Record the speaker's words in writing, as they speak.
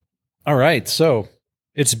All right. So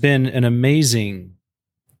it's been an amazing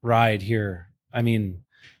ride here. I mean,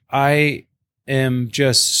 I am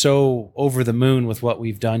just so over the moon with what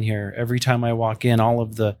we've done here. Every time I walk in, all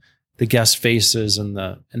of the guest faces and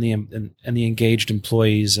the engaged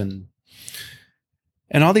employees and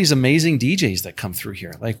all these amazing DJs that come through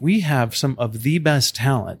here. Like, we have some of the best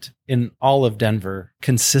talent in all of Denver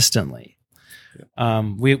consistently. Yeah.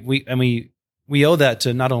 We owe that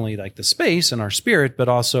to not only like the space and our spirit, but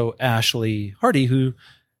also Ashley Hardy, who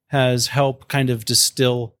has helped kind of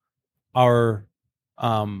distill our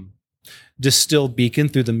distilled Beacon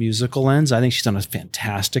through the musical lens. I think she's done a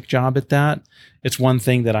fantastic job at that. It's one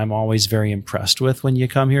thing that I'm always very impressed with when you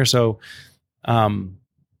come here. So, I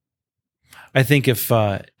think if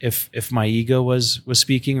my ego was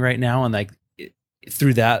speaking right now, and like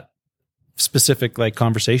through that specific like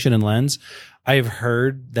conversation and lens, I've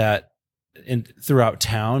heard that throughout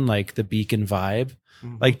town, like the Beacon vibe,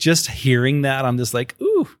 like just hearing that, I'm just like,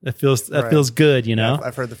 ooh, that feels good, you know? Yeah,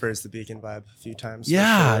 I've heard the phrase the Beacon vibe a few times.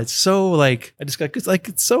 Yeah. Sure. It's so like,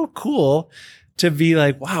 it's so cool to be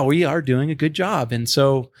like, wow, we are doing a good job. And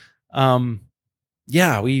so,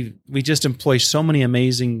 we just employ so many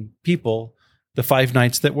amazing people. The 5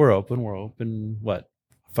 nights that we're open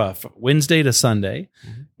Wednesday to Sunday.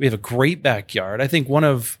 Mm-hmm. We have a great backyard. I think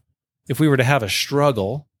if we were to have a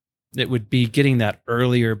struggle, it would be getting that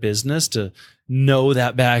earlier business to know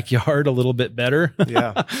that backyard a little bit better.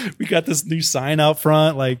 Yeah. We got this new sign out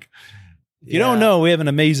front. Like, you don't know, we have an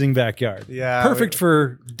amazing backyard. Yeah. Perfect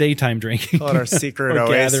for daytime drinking. Call it our secret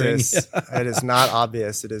oasis. It is not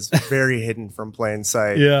obvious. It is very hidden from plain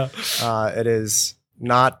sight. Yeah. It is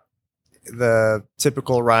not the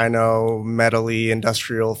typical Rhino metally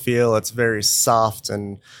industrial feel. It's very soft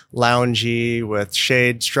and loungy with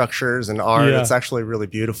shade structures and art. Yeah. It's actually really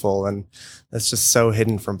beautiful, and it's just so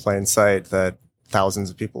hidden from plain sight that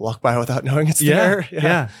thousands of people walk by without knowing it's there.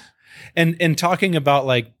 Yeah. And talking about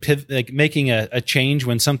like making a change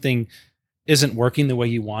when something isn't working the way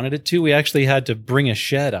you wanted it to, we actually had to bring a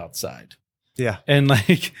shed outside. Yeah. And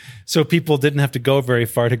like, so people didn't have to go very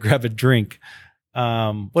far to grab a drink.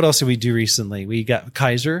 What else did we do recently? We got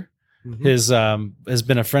Kaiser, has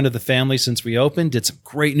been a friend of the family since we opened, did some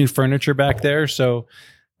great new furniture back there. So,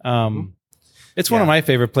 it's one of my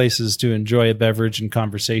favorite places to enjoy a beverage and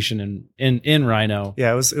conversation in Rhino.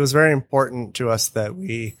 Yeah. It was very important to us that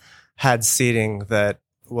we had seating that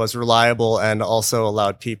was reliable and also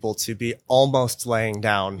allowed people to be almost laying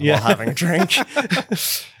down while having a drink.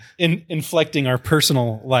 Inflecting our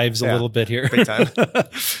personal lives a little bit here. Big time.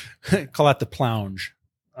 Call that the plounge.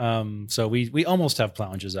 So we almost have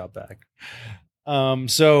plounges out back.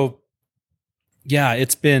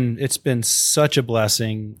 It's been such a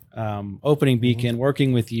blessing, opening Beacon,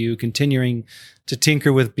 working with you, continuing to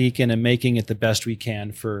tinker with Beacon and making it the best we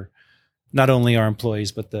can for not only our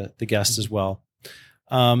employees, but the guests as well.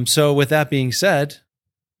 So with that being said,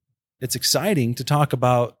 it's exciting to talk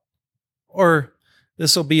about, or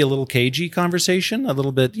this will be a little cagey conversation, a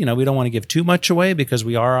little bit, we don't want to give too much away because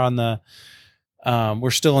we are on we're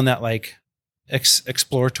still in that like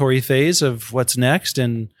exploratory phase of what's next.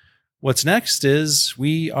 And what's next is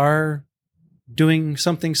we are doing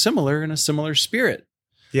something similar in a similar spirit.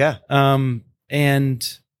 Yeah. And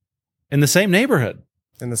in the same neighborhood.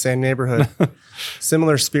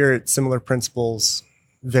 Similar spirit, similar principles,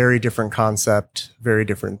 very different concept, very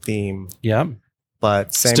different theme. Yeah.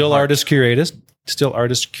 But same still heart. artist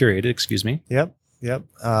curated, excuse me. Yep.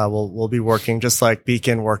 We'll be working just like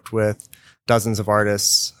Beacon worked with dozens of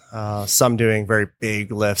artists, some doing very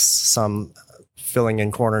big lifts, some filling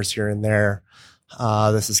in corners here and there.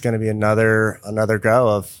 This is going to be another go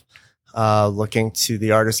of looking to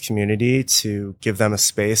the artist community to give them a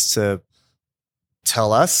space to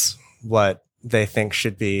tell us what they think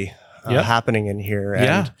should be happening in here.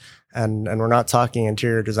 And we're not talking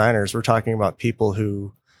interior designers. We're talking about people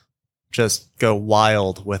who just go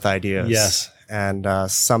wild with ideas. Yes. And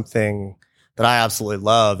something that I absolutely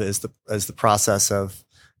love is the process of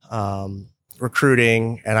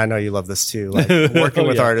recruiting. And I know you love this too. Like working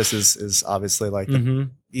with artists is obviously like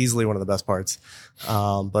easily one of the best parts.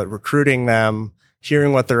 But recruiting them,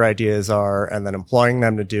 hearing what their ideas are, and then employing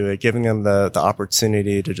them to do it, giving them the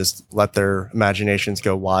opportunity to just let their imaginations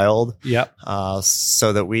go wild. Yep.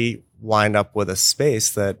 So that we wind up with a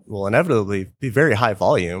space that will inevitably be very high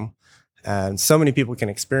volume. And so many people can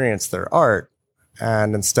experience their art.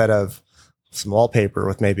 And instead of some wallpaper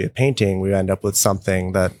with maybe a painting, we end up with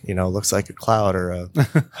something that, looks like a cloud or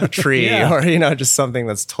a tree or, just something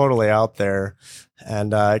that's totally out there.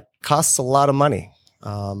 And it costs a lot of money.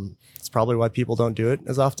 It's probably why people don't do it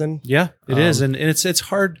as often. Yeah, it is. And it's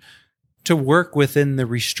hard to work within the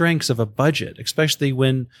restraints of a budget, especially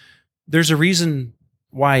when there's a reason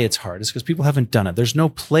why it's hard. It's because people haven't done it. There's no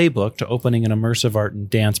playbook to opening an immersive art and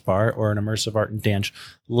dance bar or an immersive art and dance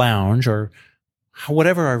lounge or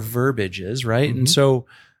whatever our verbiage is, right? Mm-hmm. And so,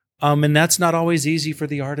 and that's not always easy for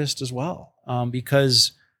the artist as well,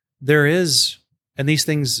 because there is, and these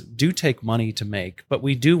things do take money to make, but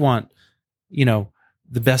we do want,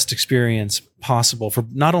 the best experience possible for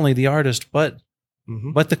not only the artist, but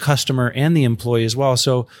the customer and the employee as well.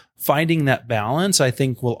 So finding that balance, I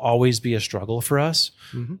think, will always be a struggle for us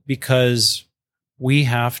because we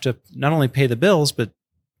have to not only pay the bills, but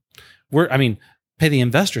pay the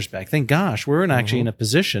investors back. Thank gosh, we're actually in a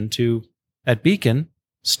position to, at Beacon,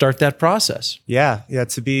 start that process. Yeah.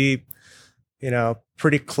 To be,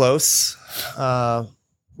 pretty close, to our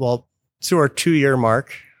 2-year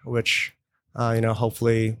mark, which,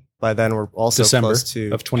 hopefully by then we're also December close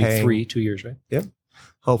to of 23, 2 years, right? Yep.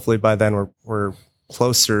 Hopefully by then we're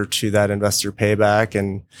closer to that investor payback,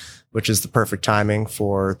 and which is the perfect timing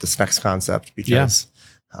for this next concept because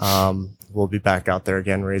we'll be back out there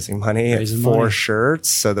again raising money for sure,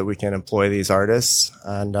 so that we can employ these artists.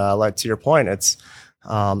 And like to your point, it's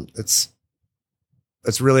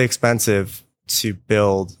really expensive to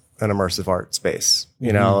build an immersive art space.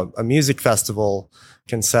 A music festival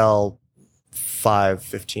can sell 5,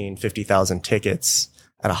 15, 50,000 tickets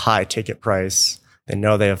at a high ticket price. They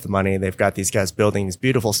know they have the money. They've got these guys building these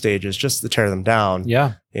beautiful stages just to tear them down.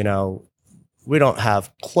 Yeah. We don't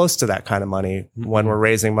have close to that kind of money when we're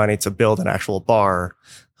raising money to build an actual bar.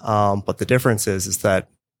 But the difference is that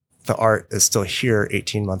the art is still here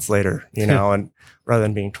 18 months later, and rather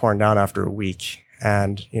than being torn down after a week.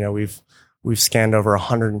 And, we've scanned over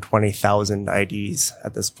 120,000 IDs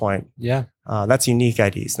at this point. Yeah. That's unique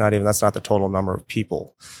IDs. That's not the total number of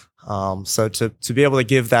people. So to be able to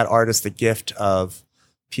give that artist the gift of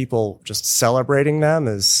people just celebrating them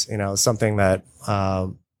is, something that, I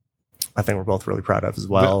think we're both really proud of as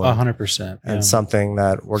well. 100%. And something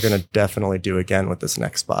that we're going to definitely do again with this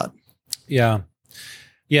next spot. Yeah.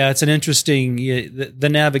 Yeah. It's an interesting, the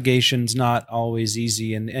navigation's not always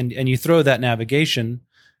easy. And you throw that navigation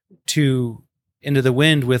into the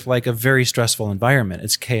wind with like a very stressful environment.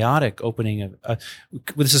 It's chaotic opening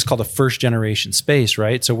this is called a first generation space,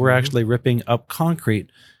 right? So we're actually ripping up concrete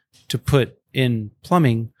to put in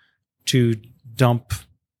plumbing to dump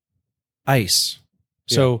ice.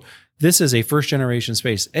 So this is a first generation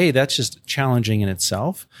space. That's just challenging in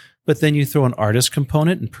itself. But then you throw an artist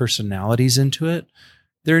component and personalities into it.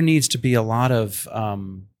 There needs to be a lot of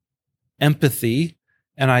empathy.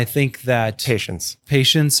 And I think that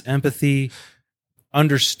patience, empathy,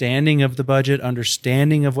 understanding of the budget,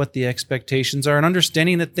 understanding of what the expectations are, and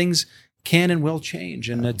understanding that things can and will change.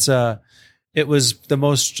 And it was the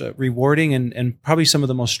most rewarding and probably some of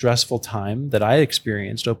the most stressful time that I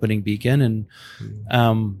experienced opening Beacon. And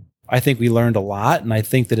I think we learned a lot, and I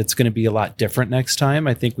think that it's going to be a lot different next time.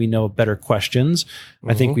 I think we know better questions.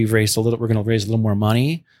 I think we're going to raise a little more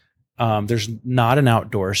money. There's not an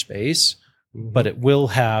outdoor space, but it will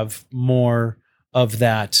have more of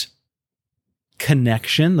that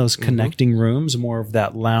connection, those connecting rooms, more of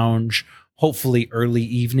that lounge, hopefully early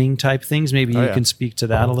evening type things. Maybe you can speak to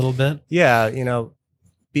that a little bit. Yeah.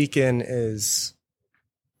 Beacon is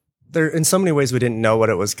there in so many ways. We didn't know what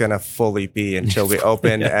it was going to fully be until we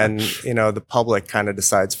opened and, the public kind of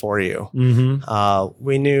decides for you.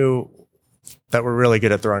 We knew that we're really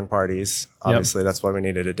good at throwing parties. Obviously that's why we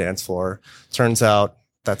needed a dance floor. Turns out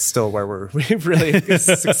that's still where we really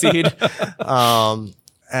succeed. But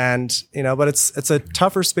it's a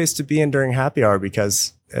tougher space to be in during happy hour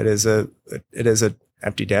because it is a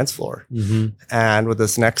empty dance floor. And with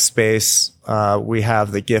this next space, we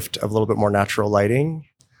have the gift of a little bit more natural lighting.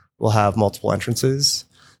 We'll have multiple entrances,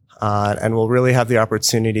 and we'll really have the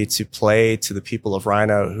opportunity to play to the people of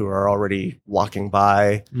Rhino who are already walking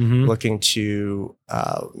by, looking to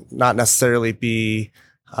not necessarily be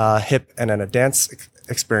hip and in a dance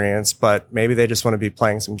experience, but maybe they just want to be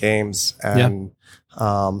playing some games and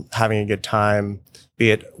having a good time,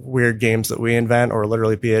 be it weird games that we invent or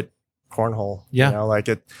literally be it cornhole.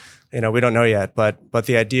 We don't know yet, but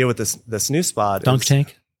the idea with this new spot Dunk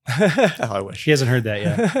tank. I wish. He hasn't heard that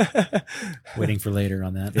yet. Waiting for later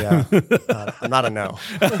on that. I'm not a no.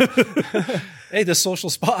 Hey, the social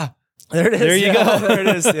spa. There it is. There you go. There it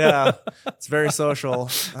is. Yeah. It's very social.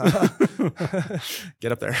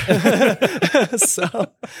 Get up there.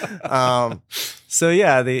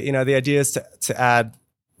 The idea is to add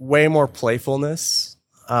way more playfulness,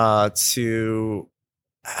 to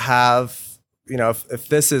have, if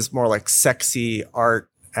this is more like sexy art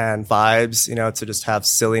and vibes, to just have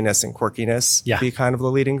silliness and quirkiness Yeah. be kind of the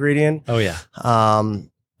lead ingredient. Oh yeah.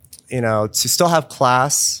 To still have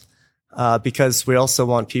class, because we also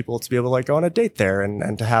want people to be able to like go on a date there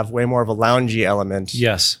and to have way more of a loungy element.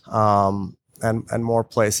 Yes. And more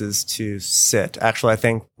places to sit. Actually, I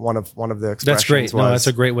think one of the expressions That's great. was, No, that's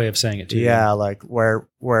a great way of saying it too. yeah, like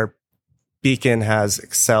where Beacon has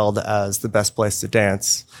excelled as the best place to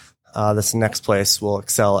dance, this next place will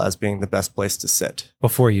excel as being the best place to sit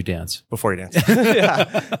Before you dance. before you dance.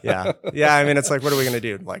 Yeah. I mean, it's like, what are we going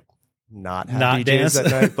to do? Like not have Not DJs dance at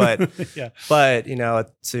night, but Yeah. but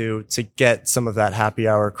to get some of that happy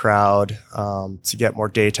hour crowd, to get more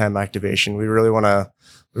daytime activation, we really want to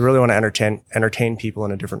entertain people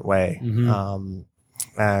in a different way, Mhm.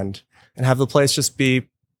 and have the place just be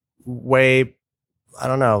way, I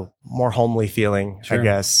don't know, more homely feeling, Sure. I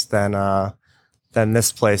guess, than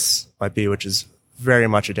this place might be, which is very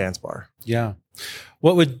much a dance bar. Yeah.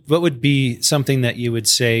 What would be something that you would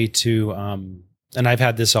say to, and I've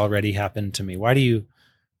had this already happen to me. Why do you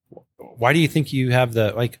think you have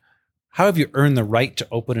how have you earned the right to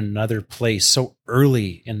open another place so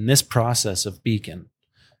early in this process of Beacon?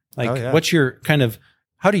 Oh, yeah. What's your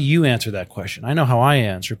how do you answer that question? I know how I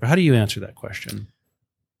answer it, but how do you answer that question?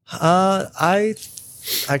 I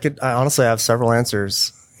honestly have several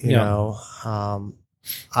answers, you Yeah. know.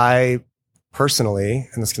 I personally,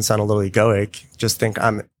 and this can sound a little egoic, just think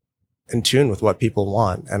I'm in tune with what people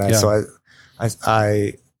want. And I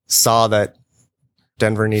saw that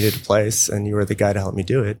Denver needed a place and you were the guy to help me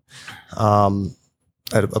do it.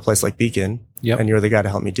 At a place like Beacon, Yep. and you're the guy to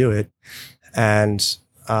help me do it. And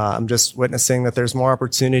I'm just witnessing that there's more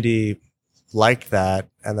opportunity like that,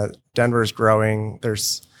 and that Denver is growing.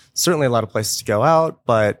 There's certainly a lot of places to go out,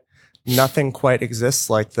 but nothing quite exists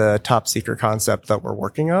like the top secret concept that we're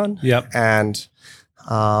working on. Yep. And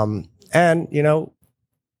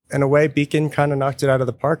in a way, Beacon kind of knocked it out of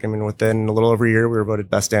the park. I mean, within a little over a year, we were voted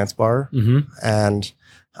best dance bar, Mm-hmm. and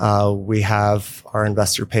we have our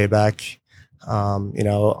investor payback, on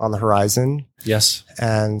the horizon. Yes.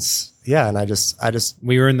 And yeah, and I just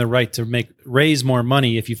We earn the right to raise more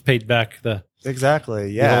money if you've paid back the exactly,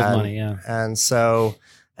 old yeah, money. Yeah. And so,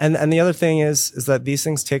 and the other thing is that these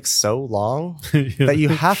things take so long that you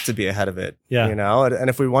have to be ahead of it. Yeah. And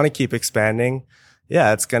if we want to keep expanding,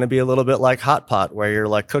 yeah, it's going to be a little bit like hot pot where you're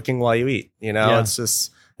like cooking while you eat. Yeah. It's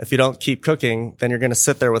just, if you don't keep cooking, then you're going to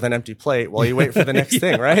sit there with an empty plate while you wait for the next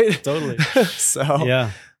thing, right? Totally. So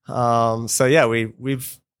Yeah.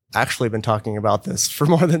 we've actually been talking about this for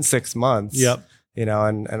more than 6 months. Yep. And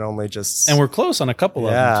only just, And we're close on a couple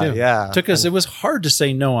of them too. yeah. It was hard to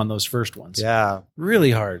say no on those first ones. Yeah.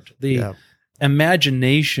 Really hard. The Yeah.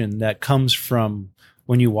 imagination that comes from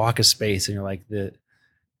when you walk a space and you're like that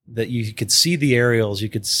you could see the aerials, you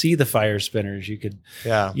could see the fire spinners, you could,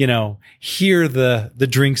 Yeah. hear the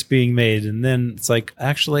drinks being made. And then it's like,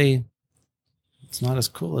 actually, it's not as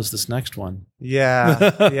cool as this next one.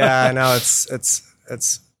 Yeah. Yeah. I know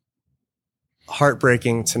it's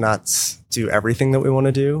heartbreaking to not do everything that we want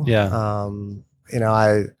to do. Yeah.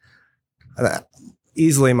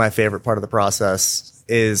 Easily my favorite part of the process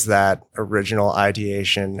is that original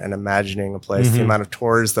ideation and imagining a place, Mhm. the amount of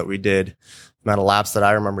tours that we did, the amount of laps that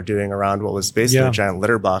I remember doing around what was basically Yeah. a giant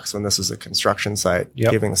litter box when this was a construction site,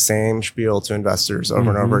 Yep. giving the same spiel to investors over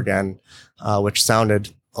and over Mhm. again, which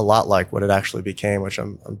sounded a lot like what it actually became, which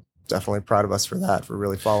I'm definitely proud of us for that, for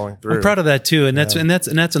really following through. I'm proud of that too. And that's, Yeah. and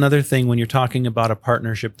that's another thing when you're talking about a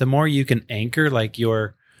partnership, the more you can anchor like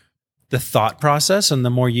the thought process and the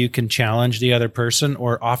more you can challenge the other person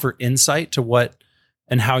or offer insight to what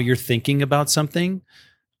and how you're thinking about something,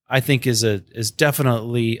 I think is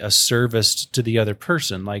definitely a service to the other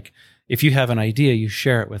person. Like if you have an idea, you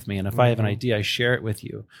share it with me. And if I have an Mhm. idea, I share it with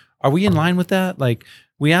you. Are we in line with that? Like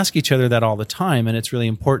we ask each other that all the time. And it's really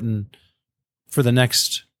important for the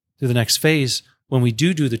next phase when we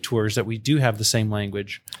do the tours that we do have the same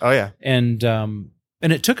language. Oh yeah. And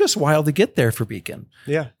it took us a while to get there for Beacon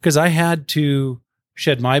Yeah. because I had to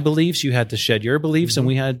shed my beliefs. You had to shed your beliefs, and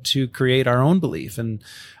we had to create our own belief. And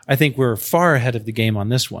I think we're far ahead of the game on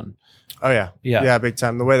this one. Oh yeah. Yeah. Yeah. Big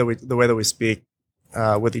time. The way that we speak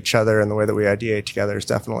with each other and the way that we ideate together is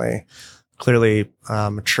definitely clearly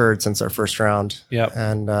matured since our first round. Yep.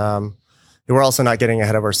 And we're also not getting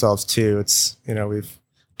ahead of ourselves too. It's, we've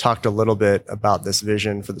talked a little bit about this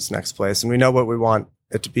vision for this next place, and we know what we want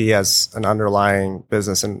it to be as an underlying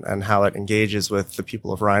business and how it engages with the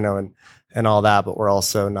people of Rhino and all that. But we're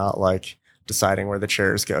also not like deciding where the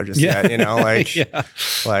chairs go just yet, Yeah.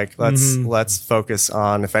 let's focus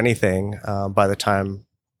on, if anything, by the time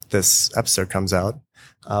this episode comes out,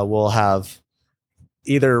 we'll have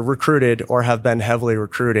either recruited or have been heavily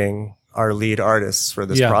recruiting our lead artists for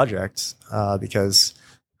this project, because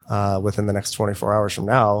within the next 24 hours from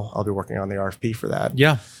now, I'll be working on the RFP for that.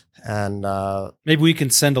 Yeah. And maybe we can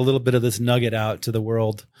send a little bit of this nugget out to the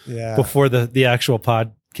world before the actual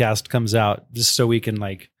podcast comes out, just so we can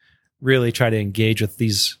like really try to engage with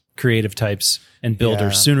these creative types and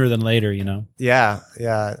builders sooner than later, you know? Yeah.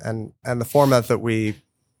 And the format that we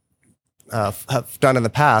have done in the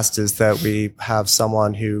past is that we have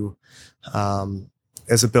someone who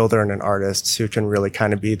is a builder and an artist who can really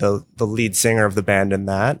kind of be the lead singer of the band in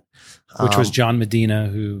that. Which was John Medina,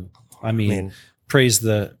 who, I mean praise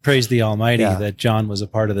the Almighty that John was a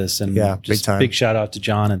part of this. And just big shout out to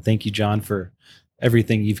John, and thank you, John, for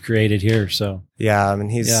everything you've created here. So I mean,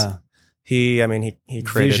 he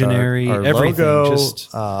created visionary, our everything. logo.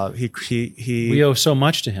 Just we owe so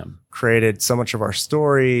much to him. Created so much of our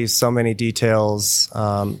story, so many details.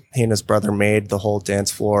 He and his brother made the whole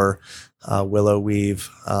dance floor willow weave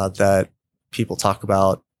that people talk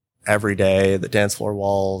about every day. The dance floor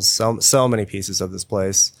walls, so many pieces of this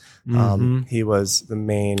place. He was the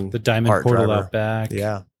diamond portal driver out back.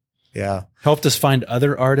 Yeah. Helped us find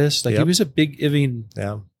other artists. Like he was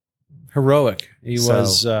heroic. He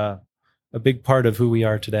was a big part of who we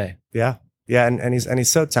are today. Yeah. And he's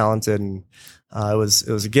so talented, and it was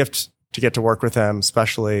a gift to get to work with him,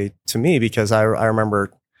 especially to me, because I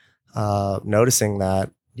remember noticing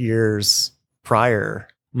that years prior,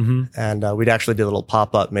 and we'd actually did a little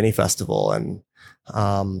pop-up mini festival, and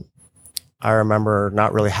I remember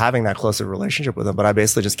not really having that close of a relationship with him, but I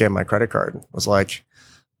basically just gave him my credit card. Was like,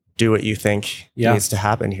 do what you think needs to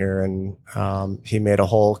happen here. And he made a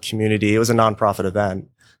whole community. It was a nonprofit event.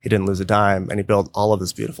 He didn't lose a dime, and he built all of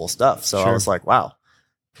this beautiful stuff. So I was like, wow,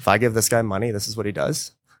 if I give this guy money, this is what he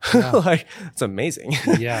does. Like, it's amazing.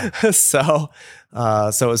 Yeah. So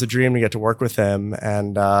it was a dream to get to work with him.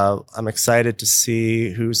 And I'm excited to see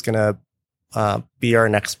who's going to be our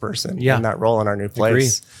next person in that role in our new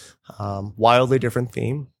place. Wildly different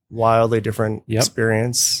theme, wildly different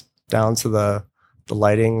experience, down to the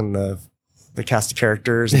lighting and the cast of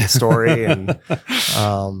characters and the story. And,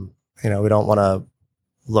 we don't want to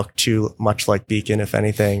look too much like Beacon. If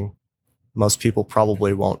anything, most people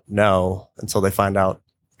probably won't know until they find out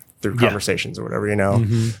through conversations or whatever,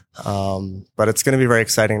 but it's going to be very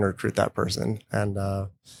exciting to recruit that person. And,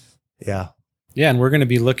 and we're going to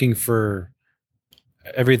be looking for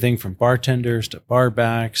everything from bartenders to bar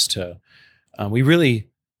backs to, we really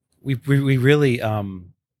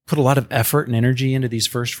put a lot of effort and energy into these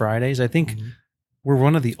first Fridays. I think we're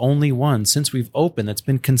one of the only ones since we've opened that's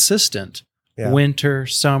been consistent. Winter,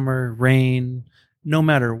 summer, rain, no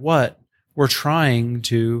matter what, we're trying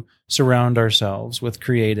to surround ourselves with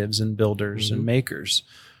creatives and builders and makers.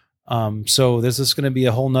 So this is going to be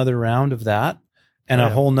a whole nother round of that, and a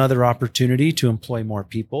whole nother opportunity to employ more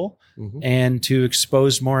people and to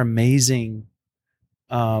expose more amazing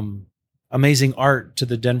art to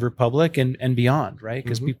the Denver public and beyond, right?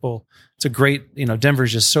 Because it's a great,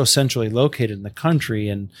 Denver's just so centrally located in the country,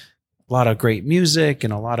 and a lot of great music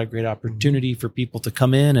and a lot of great opportunity for people to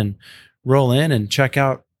come in and roll in and check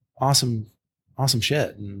out awesome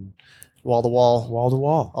shit, and wall to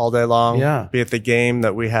wall all day long. Be it the game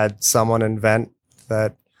that we had someone invent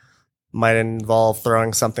that might involve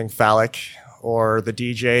throwing something phallic, or the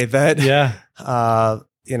DJ that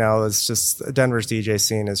it's just Denver's DJ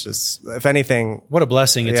scene is just, if anything, what a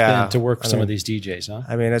blessing it's been to work with some of these DJs, huh?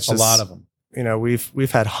 I mean, it's just a lot of them.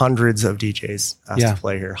 We've had hundreds of DJs asked to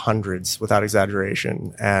play here, hundreds, without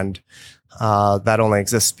exaggeration. And that only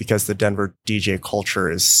exists because the Denver DJ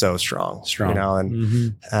culture is so strong.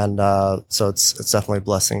 And so it's definitely a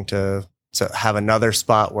blessing to have another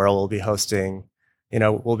spot where we'll be hosting,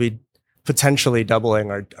 we'll be potentially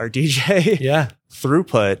doubling our DJ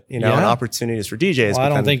throughput, and opportunities for DJs. Well, I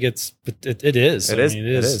don't think it is. It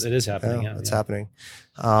is happening. It's happening.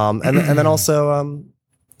 And then also,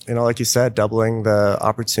 like you said, doubling the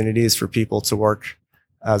opportunities for people to work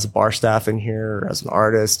as a bar staff in here, or as an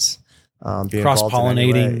artist, be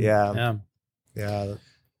cross-pollinating. Yeah.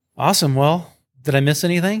 Awesome. Well, did I miss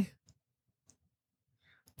anything?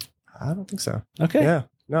 I don't think so. Okay. Yeah.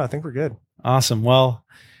 No, I think we're good. Awesome. Well,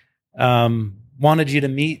 wanted you to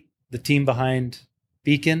meet the team behind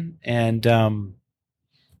Beacon, and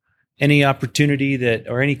any opportunity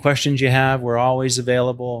or any questions you have, we're always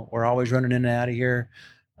available. We're always running in and out of here.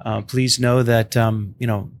 Please know that,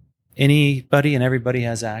 anybody and everybody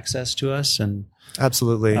has access to us. And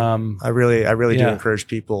absolutely. I really do encourage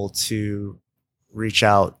people to reach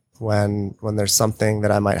out when there's something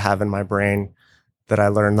that I might have in my brain that I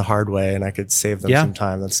learned the hard way and I could save them some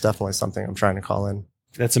time. That's definitely something I'm trying to call in.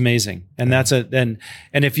 That's amazing. And and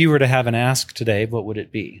if you were to have an ask today, what would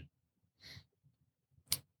it be?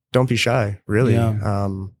 Don't be shy, really. Yeah.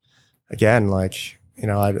 Again, like,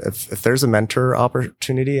 if there's a mentor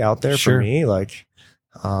opportunity out there Sure. for me, like,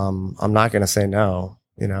 I'm not going to say no.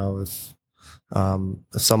 If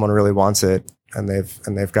someone really wants it and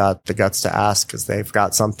they've got the guts to ask because they've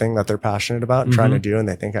got something that they're passionate about and trying to do, and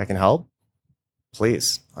they think I can help,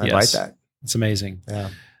 please, I invite that. It's amazing. Yeah.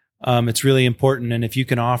 It's really important. And if you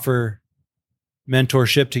can offer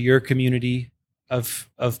mentorship to your community of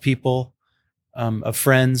people, of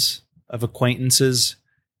friends, of acquaintances,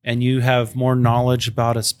 and you have more knowledge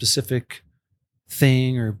about a specific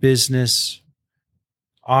thing or business,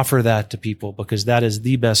 offer that to people, because that is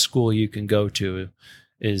the best school you can go to,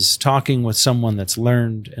 is talking with someone that's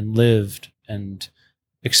learned and lived and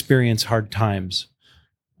experienced hard times.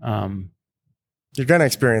 You're going to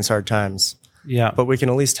experience hard times. Yeah. But we can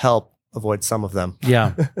at least help avoid some of them.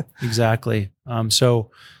 Yeah, exactly. So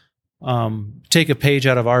take a page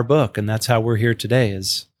out of our book, and that's how we're here today.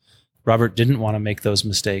 Is Robert didn't want to make those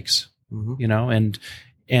mistakes, and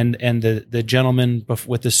the gentleman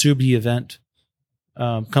with the Subi event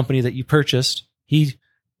company that you purchased, he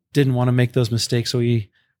didn't want to make those mistakes, so he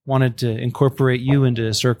wanted to incorporate you into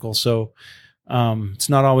a circle. So it's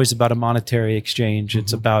not always about a monetary exchange.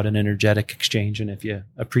 It's about an energetic exchange. And if you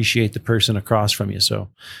appreciate the person across from you. So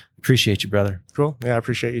appreciate you, brother. Cool. Yeah, I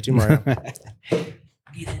appreciate you too, Mario.